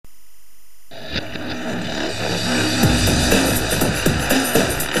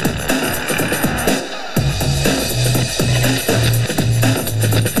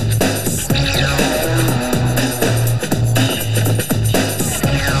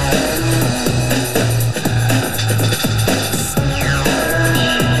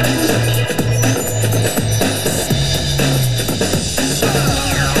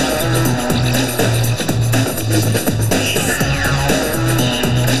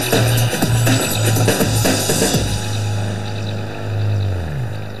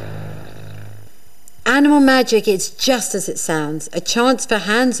magic, it's just as it sounds, a chance for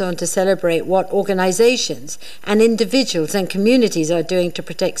hands-on to celebrate what organisations and individuals and communities are doing to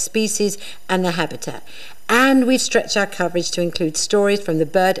protect species and their habitat. And we've stretched our coverage to include stories from the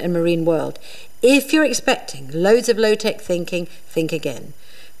bird and marine world. If you're expecting loads of low-tech thinking, think again.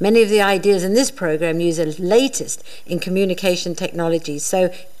 Many of the ideas in this programme use the latest in communication technology,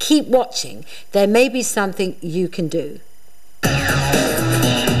 so keep watching. There may be something you can do.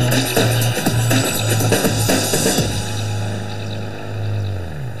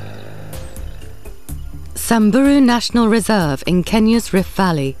 Samburu National Reserve in Kenya's Rift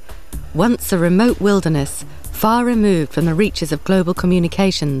Valley, once a remote wilderness, far removed from the reaches of global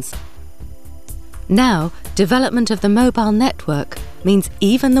communications. Now, development of the mobile network means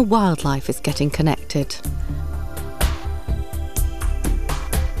even the wildlife is getting connected.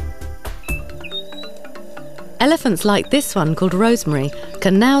 Elephants like this one, called Rosemary,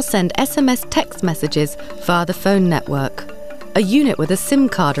 can now send SMS text messages via the phone network. A unit with a SIM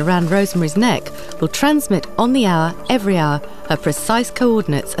card around Rosemary's neck will transmit on the hour, every hour, her precise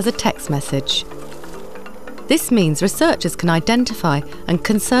coordinates as a text message. This means researchers can identify and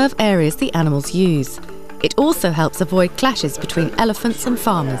conserve areas the animals use. It also helps avoid clashes between elephants and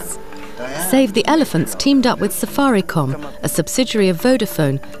farmers. Save the Elephants teamed up with Safaricom, a subsidiary of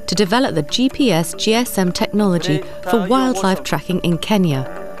Vodafone, to develop the GPS-GSM technology for wildlife tracking in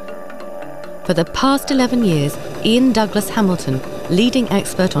Kenya. For the past 11 years, Ian Douglas Hamilton, leading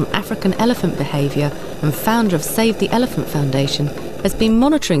expert on African elephant behaviour and founder of Save the Elephant Foundation, has been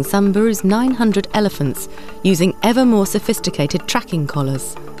monitoring Samburu's 900 elephants using ever more sophisticated tracking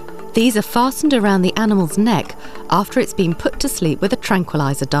collars. These are fastened around the animal's neck after it's been put to sleep with a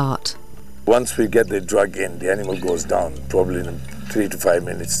tranquilizer dart. Once we get the drug in, the animal goes down, probably in 3 to 7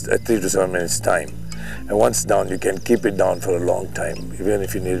 minutes time. And once down, you can keep it down for a long time, even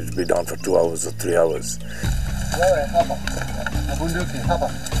if you need it to be down for 2 hours or 3 hours.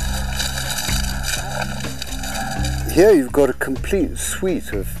 Here you've got a complete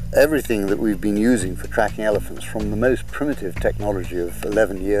suite of everything that we've been using for tracking elephants, from the most primitive technology of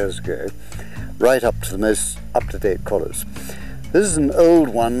 11 years ago, right up to the most up-to-date collars. This is an old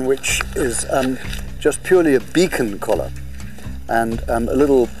one which is just purely a beacon collar, and a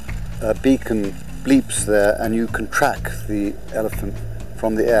little beacon bleeps there, and you can track the elephant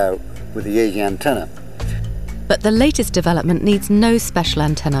from the air with the Yagi antenna. But the latest development needs no special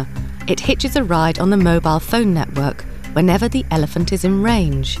antenna. It hitches a ride on the mobile phone network whenever the elephant is in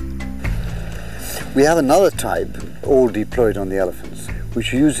range. We have another type, all deployed on the elephants,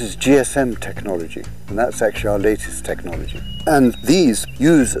 which uses GSM technology, and that's actually our latest technology. And these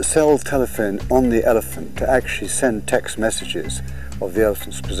use a cell telephone on the elephant to actually send text messages of the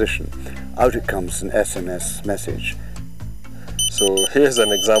elephant's position. Out it comes an SMS message. So here's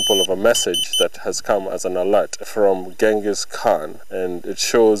an example of a message that has come as an alert from Genghis Khan, and it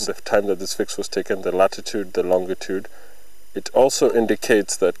shows the time that this fix was taken, the latitude, the longitude. It also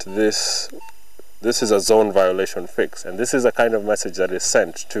indicates that this is a zone violation fix, and this is a kind of message that is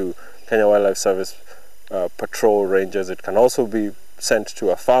sent to Kenya Wildlife Service patrol rangers. It can also be sent to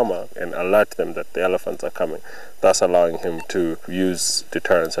a farmer and alert them that the elephants are coming, thus allowing him to use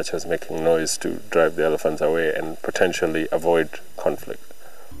deterrents such as making noise to drive the elephants away and potentially avoid conflict.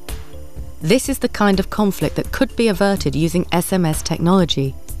 This is the kind of conflict that could be averted using SMS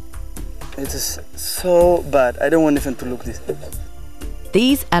technology. It is so bad. I don't want even to look this.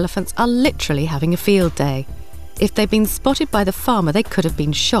 These elephants are literally having a field day. If they'd been spotted by the farmer, they could have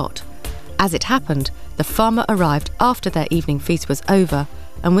been shot. As it happened, the farmer arrived after their evening feast was over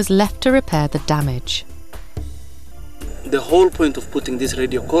and was left to repair the damage. The whole point of putting these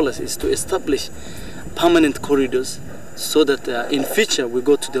radio collars is to establish permanent corridors so that in future we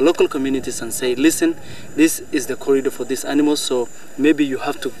go to the local communities and say, listen, this is the corridor for these animals, so maybe you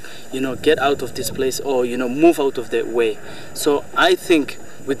have to, get out of this place or, move out of the way. So I think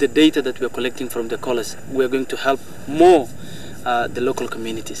with the data that we're collecting from the collars, we're going to help more the local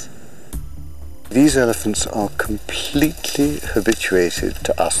communities. These elephants are completely habituated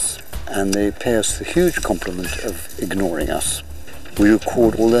to us, and they pay us the huge compliment of ignoring us. We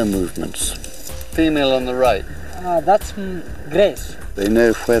record all their movements. Female on the right. That's Grace. They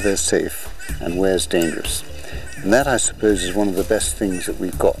know where they're safe and where's dangerous. And that, I suppose, is one of the best things that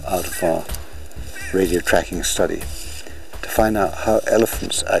we've got out of our radio tracking study, to find out how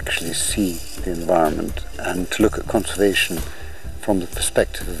elephants actually see the environment and to look at conservation from the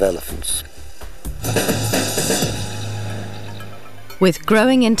perspective of elephants. With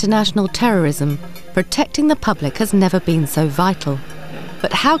growing international terrorism, protecting the public has never been so vital.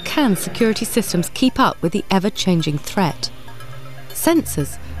 But how can security systems keep up with the ever-changing threat?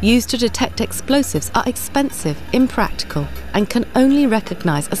 Sensors, used to detect explosives are expensive, impractical, and can only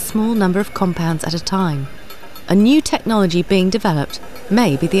recognise a small number of compounds at a time. A new technology being developed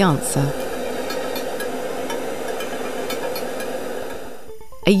may be the answer.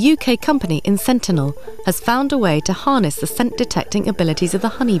 A UK company in Sentinel has found a way to harness the scent-detecting abilities of the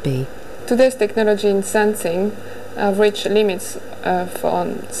honeybee. Today's technology in sensing have reached limits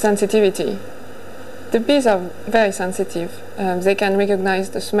for sensitivity. The bees are very sensitive. They can recognize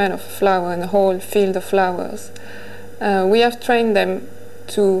the smell of a flower and a whole field of flowers. We have trained them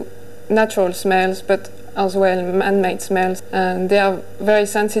to natural smells, but as well man-made smells. And they are very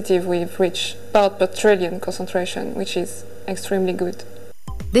sensitive. We've reached part per trillion concentration, which is extremely good.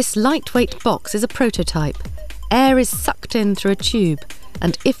 This lightweight box is a prototype. Air is sucked in through a tube,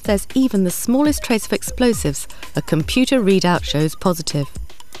 and if there's even the smallest trace of explosives, a computer readout shows positive.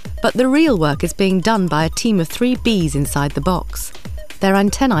 But the real work is being done by a team of 3 bees inside the box. Their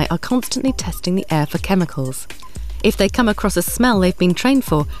antennae are constantly testing the air for chemicals. If they come across a smell they've been trained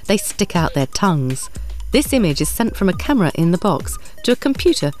for, they stick out their tongues. This image is sent from a camera in the box to a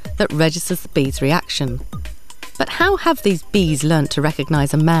computer that registers the bee's reaction. But how have these bees learnt to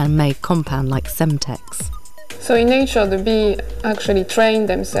recognise a man-made compound like Semtex? So in nature, the bee actually train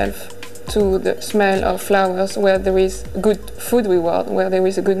themselves to the smell of flowers where there is good food reward, where there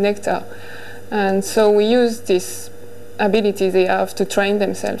is a good nectar. And so we use this ability they have to train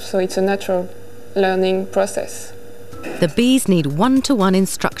themselves. So it's a natural learning process. The bees need one-to-one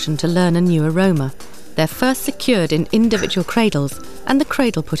instruction to learn a new aroma. They're first secured in individual cradles and the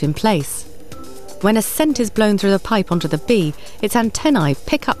cradle put in place. When a scent is blown through the pipe onto the bee, its antennae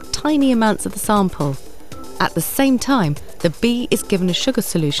pick up tiny amounts of the sample. At the same time, the bee is given a sugar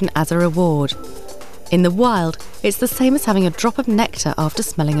solution as a reward. In the wild, it's the same as having a drop of nectar after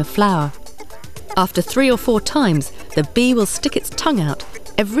smelling a flower. After 3 or 4 times, the bee will stick its tongue out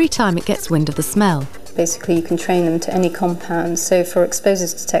every time it gets wind of the smell. Basically, you can train them to any compound. So for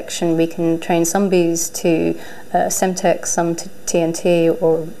explosives detection, we can train some bees to Semtex, some to TNT,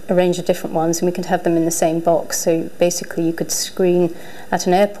 or a range of different ones, and we can have them in the same box. So basically, you could screen at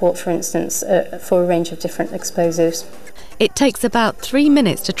an airport, for instance, for a range of different explosives. It takes about 3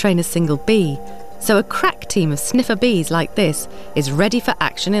 minutes to train a single bee, so a crack team of sniffer bees like this is ready for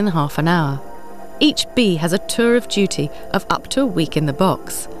action in half an hour. Each bee has a tour of duty of up to a week in the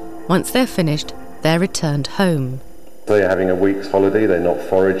box. Once they're finished, they're returned home. They're having a week's holiday, they're not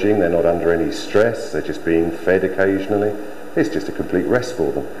foraging, they're not under any stress, they're just being fed occasionally. It's just a complete rest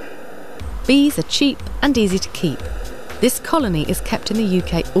for them. Bees are cheap and easy to keep. This colony is kept in the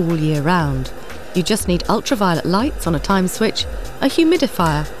UK all year round. You just need ultraviolet lights on a time switch, a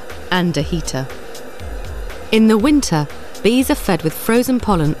humidifier and a heater. In the winter, bees are fed with frozen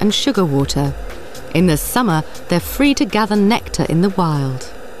pollen and sugar water. In the summer, they're free to gather nectar in the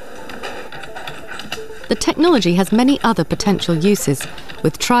wild. The technology has many other potential uses,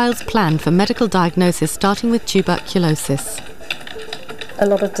 with trials planned for medical diagnosis starting with tuberculosis. A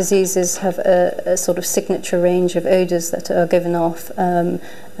lot of diseases have a sort of signature range of odours that are given off, and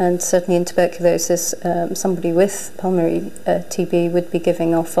certainly in tuberculosis, somebody with pulmonary TB would be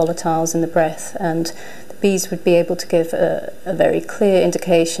giving off volatiles in the breath, and the bees would be able to give a very clear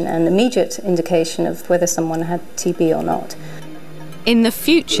indication and immediate indication of whether someone had TB or not. In the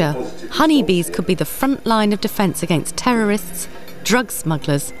future, honeybees could be the front line of defence against terrorists, drug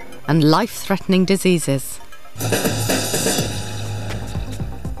smugglers and life-threatening diseases.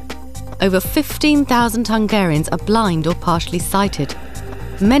 Over 15,000 Hungarians are blind or partially sighted.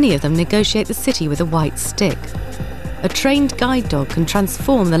 Many of them negotiate the city with a white stick. A trained guide dog can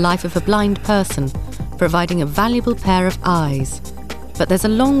transform the life of a blind person, providing a valuable pair of eyes. But there's a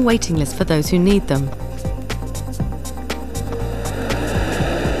long waiting list for those who need them.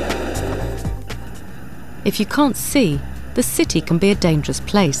 If you can't see, the city can be a dangerous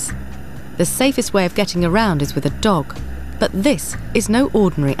place. The safest way of getting around is with a dog, but this is no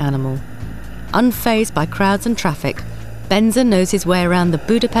ordinary animal. Unfazed by crowds and traffic, Benza knows his way around the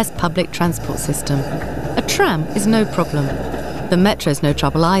Budapest public transport system. A tram is no problem. The metro's no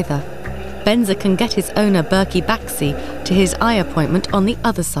trouble either. Benza can get his owner Berkey Baxi to his eye appointment on the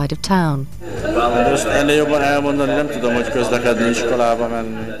other side of town.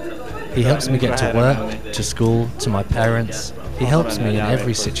 He helps me get to work, to school, to my parents. He helps me in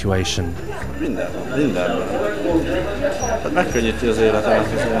every situation.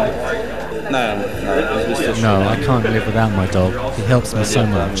 No, I can't live without my dog. He helps me so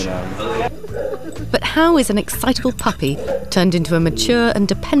much. But how is an excitable puppy turned into a mature and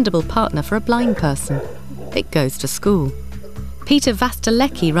dependable partner for a blind person? It goes to school. Peter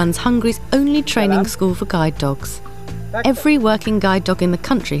Vastalecki runs Hungary's only training school for guide dogs. Every working guide dog in the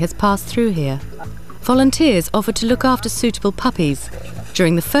country has passed through here. Volunteers offer to look after suitable puppies.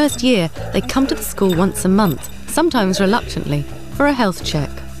 During the first year, they come to the school once a month, sometimes reluctantly, for a health check.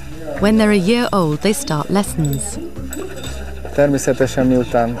 When they're a year old, they start lessons. Természetesen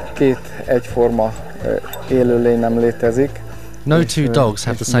miután két egyforma élőlény nem létezik. No two dogs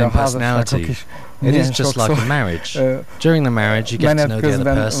have the same personality. It is just like a marriage. During the marriage, you get to know the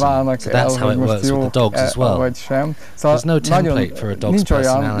other person. So that's how it works with the dogs as well. There's no template for a dog's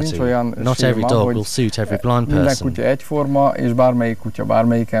personality. Not every dog will suit every blind person. Minden kutya egyforma, és bármelyik kutya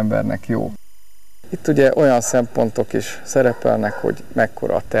bármelyik embernek jó. Itt ugye olyan szempontok is szerepelnek, hogy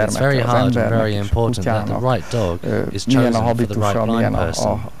mekkora a termete az embernek és a kutyának, milyen a habitusa, milyen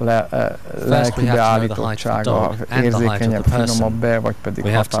a lelki beállítottsága, érzékenyebb, finomabb, vagy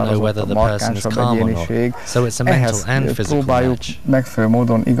pedig határozottabb, markánsabb egyéniség. Ehhez próbáljuk megfelelő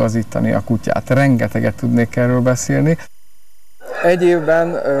módon igazítani a kutyát. Rengeteget tudnék erről beszélni. Egy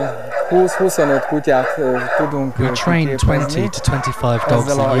évben 20-25 kutyát tudunk We train 20 to 25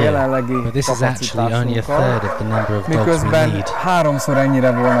 dogs a year, but this is actually only a third of the number of dogs we need. Háromszor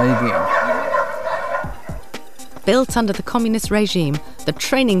ennyire volna igény. Built under the communist regime, the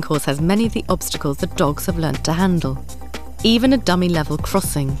training course has many of the obstacles the dogs have learnt to handle, even a dummy-level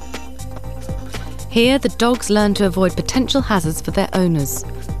crossing. Here, the dogs learn to avoid potential hazards for their owners.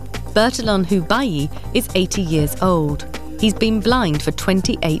 Bertalan Hubayi is 80 years old. He's been blind for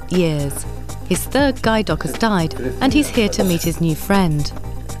 28 years. His third guide dog has died, and he's here to meet his new friend.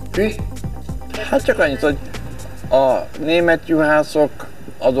 Hát csak annyit, hogy a német juhászok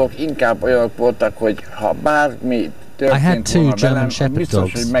azok inkább olyanok voltak, hogy ha bármi I had two German Shepherd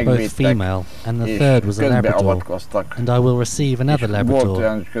dogs, both female, and the third was a Labrador, and I will receive another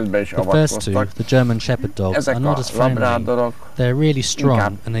Labrador. The first two, the German Shepherd dogs, are not as friendly. They're really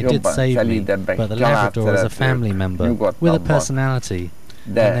strong, and they did save me, but the Labrador is a family member, with a personality,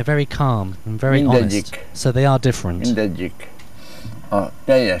 and they're very calm and very honest, so they are different. Mindegyik a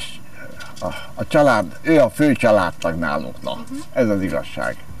teljes, a család, ő a fő családtag nálunk, na, ez az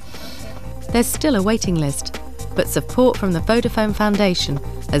igazság. There's still a waiting list, but support from the Vodafone Foundation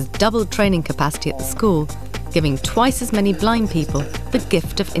has doubled training capacity at the school, giving twice as many blind people the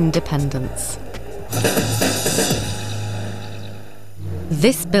gift of independence.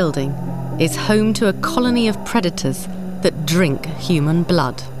 This building is home to a colony of predators that drink human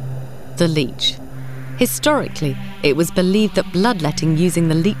blood, the leech. Historically, it was believed that bloodletting using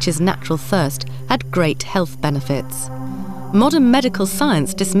the leech's natural thirst had great health benefits. Modern medical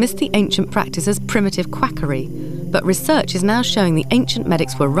science dismissed the ancient practice as primitive quackery, but research is now showing the ancient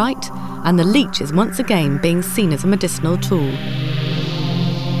medics were right, and the leech is once again being seen as a medicinal tool.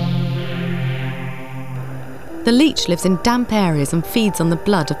 The leech lives in damp areas and feeds on the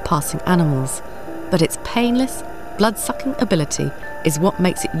blood of passing animals, but its painless, blood-sucking ability is what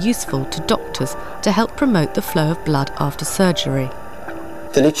makes it useful to doctors to help promote the flow of blood after surgery.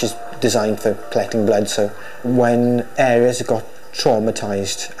 The leech is designed for collecting blood, so when areas got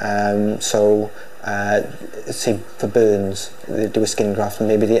traumatised, say for burns, they do a skin graft and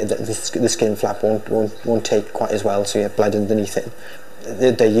maybe the skin flap won't take quite as well, so you have blood underneath it.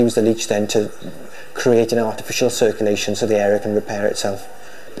 They use the leech then to create an artificial circulation so the area can repair itself.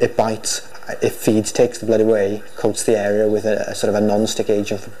 It bites, it feeds, takes the blood away, coats the area with a sort of a non-stick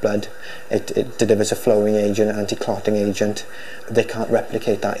agent for blood. It delivers a flowing agent, anti-clotting agent. They can't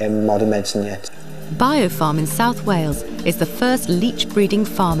replicate that in modern medicine yet. Biofarm in South Wales is the first leech breeding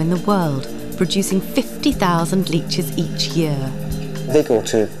farm in the world, producing 50,000 leeches each year. They go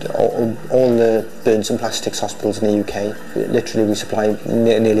to all the burns and plastics hospitals in the UK. Literally, we supply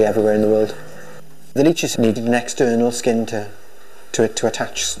nearly everywhere in the world. The leeches need an external skin to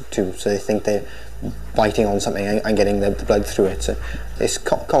attach to, so they think they're biting on something and getting the blood through it. So it's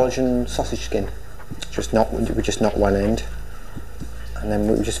collagen sausage skin. We just knock one end, and then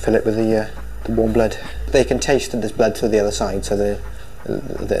we just fill it with the warm blood. They can taste that there's blood through the other side, so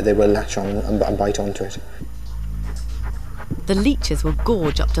they will latch on and bite onto it. The leeches will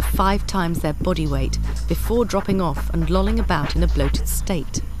gorge up to 5 times their body weight before dropping off and lolling about in a bloated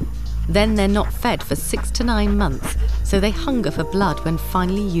state. Then they're not fed for 6 to 9 months, so they hunger for blood when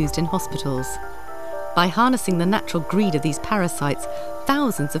finally used in hospitals. By harnessing the natural greed of these parasites,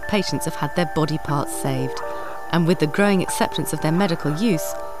 thousands of patients have had their body parts saved. And with the growing acceptance of their medical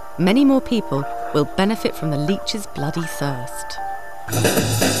use, many more people will benefit from the leech's bloody thirst.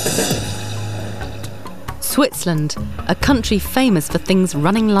 Switzerland, a country famous for things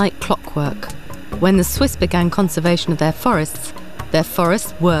running like clockwork. When the Swiss began conservation of their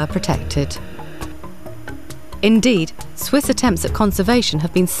forests were protected. Indeed, Swiss attempts at conservation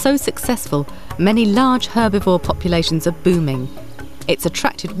have been so successful, many large herbivore populations are booming. It's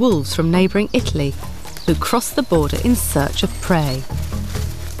attracted wolves from neighbouring Italy, who cross the border in search of prey.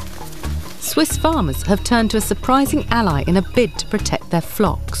 Swiss farmers have turned to a surprising ally in a bid to protect their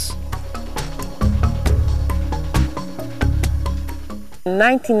flocks. In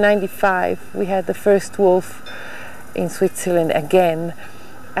 1995, we had the first wolf in Switzerland again,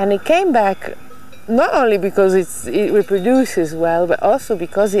 and it came back not only because it reproduces well, but also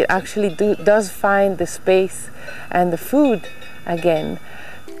because it actually does find the space and the food again.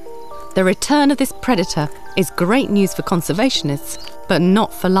 The return of this predator is great news for conservationists, but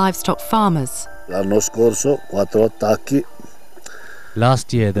not for livestock farmers.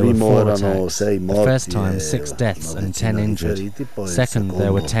 Last year there were 4 attacks. The first time 6 deaths and 10 injured. Second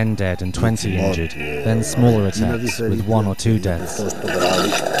there were 10 dead and 20 injured. Then smaller attacks with 1 or 2 deaths.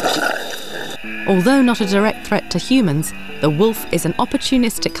 Although not a direct threat to humans, the wolf is an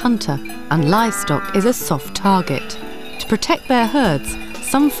opportunistic hunter and livestock is a soft target. To protect their herds,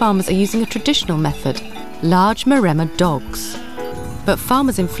 some farmers are using a traditional method, large Maremma dogs. But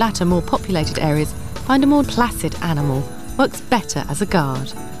farmers in flatter, more populated areas find a more placid animal works better as a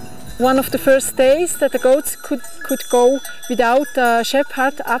guard. One of the first days that the goats could go without a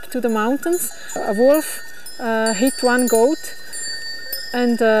shepherd up to the mountains, a wolf hit one goat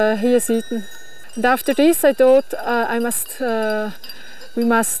and he is eaten. And after this I thought we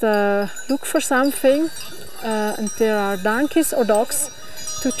must look for something, and there are donkeys or dogs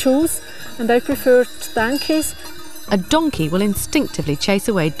to choose, and I preferred donkeys. A donkey will instinctively chase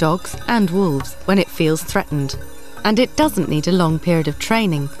away dogs and wolves when it feels threatened. And it doesn't need a long period of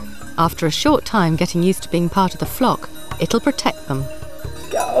training. After a short time getting used to being part of the flock, it'll protect them.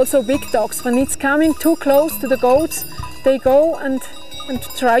 Also big dogs, when it's coming too close to the goats, they go and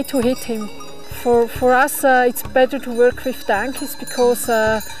try to hit him. For us it's better to work with donkeys because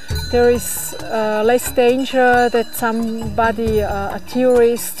there is less danger that somebody, a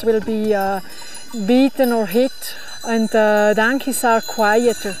tourist, will be beaten or hit, and donkeys are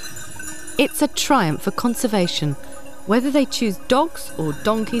quieter. It's a triumph for conservation. Whether they choose dogs or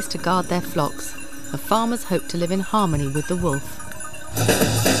donkeys to guard their flocks, the farmers hope to live in harmony with the wolf.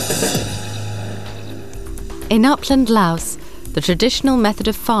 In upland Laos, the traditional method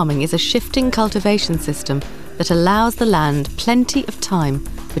of farming is a shifting cultivation system that allows the land plenty of time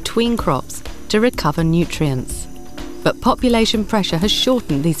between crops to recover nutrients. But population pressure has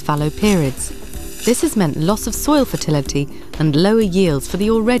shortened these fallow periods. This has meant loss of soil fertility and lower yields for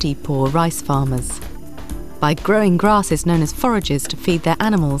the already poor rice farmers. By growing grasses known as forages to feed their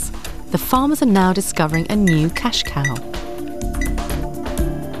animals, the farmers are now discovering a new cash cow.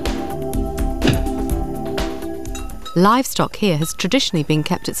 Livestock here has traditionally been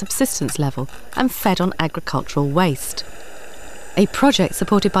kept at subsistence level and fed on agricultural waste. A project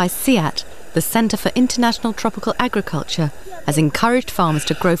supported by CIAT, the Centre for International Tropical Agriculture, has encouraged farmers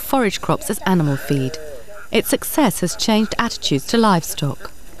to grow forage crops as animal feed. Its success has changed attitudes to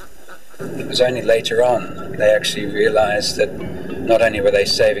livestock. It was only later on they actually realised that not only were they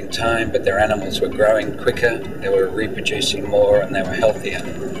saving time, but their animals were growing quicker, they were reproducing more, and they were healthier.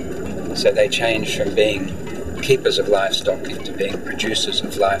 So they changed from being keepers of livestock into being producers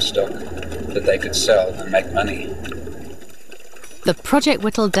of livestock that they could sell and make money. The project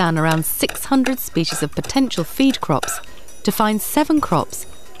whittled down around 600 species of potential feed crops to find 7 crops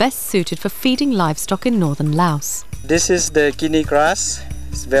best suited for feeding livestock in northern Laos. This is the guinea grass.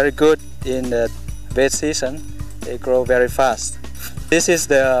 It's very good in the wet season. They grow very fast. This is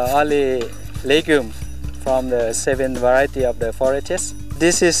the only legume from the 7 variety of the forages.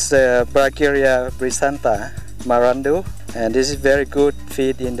 This is the Brachyria brisanta marandu, and this is very good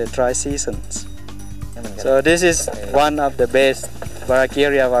feed in the dry seasons. So this is one of the best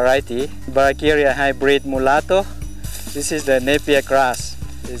Brachyria variety, Brachyria hybrid mulatto. This is the Napier grass.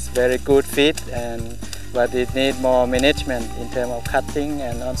 It's very good feed, but it needs more management in terms of cutting,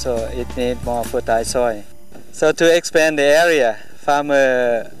 and also it needs more fertile soil. So to expand the area,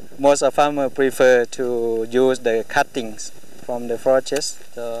 most of farmers prefer to use the cuttings from the forages.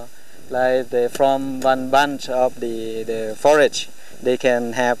 So like from one bunch of the forage, they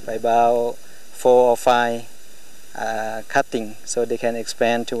can have about 4 or 5 cutting, so they can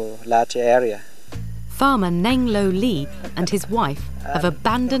expand to large area. Farmer Neng Lo Lee and his wife have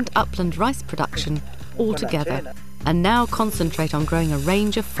abandoned upland rice production altogether and now concentrate on growing a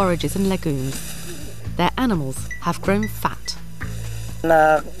range of forages and legumes. Their animals have grown fat. When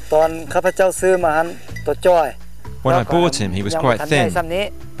I bought him, he was quite thin,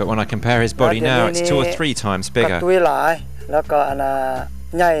 but when I compare his body now, it's 2 or 3 times bigger.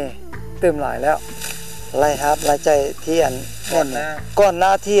 ไล่ฮับไล่ใจที่อันนั่นก้อนหน้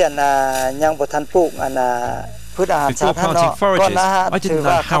าที่อันยังบ่ทันปลูกอันพืชอาหารสาธารณะ forages, I didn't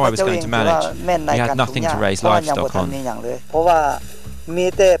know how I was going to manage. We had nothing to raise livestock on. เพราะว่ามี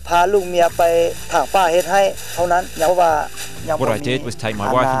แต่พาลูกเมียไปถางป่าเฮ็ดให้เท่านั้นเพราะว่า What I did was take my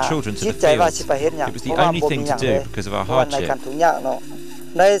wife and children to the fields. It was the only thing to do because of our hardship.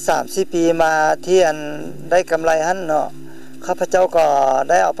 ใน3-4 ปีมาที่อันได้กำไรหั่นเนาะข้าพเจ้าก็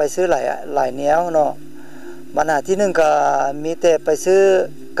ได้เอาไปซื้อหลายแนวเนาะปัญหาที่1ก็มีแต่ไปซื้อ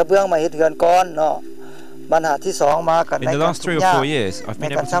กระเบื้องมาเฮ็ดเรือนก่อนเนาะปัญหาที่2มากัน In the last 3 or 4 years I've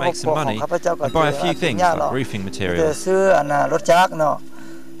been able to make some money and buy a few things like roofing materials. ซื้ออันรถจักรเนาะ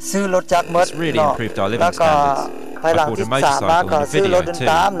ซื้อรถจักรหมด It's really improved our living standards. I bought a motorcycle and a video too.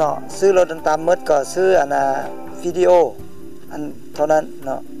 เนาะซื้อรถเดินตามหมดก็ซื้ออันวิดีโออันเท่านั้นเ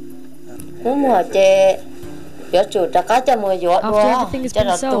นาะ After everything has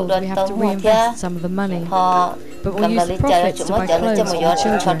been sold, we have to reinvest some of the money. But we'll use the profits to buy clothes for the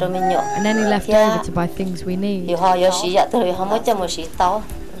children, and any left over to buy things we need.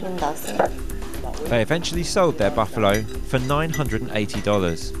 They eventually sold their buffalo for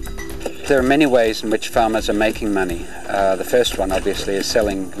 $980. There are many ways in which farmers are making money. The first one, obviously, is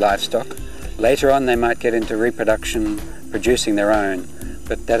selling livestock. Later on, they might get into reproduction, producing their own.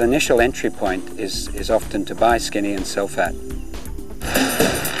 But that initial entry point is often to buy skinny and sell fat.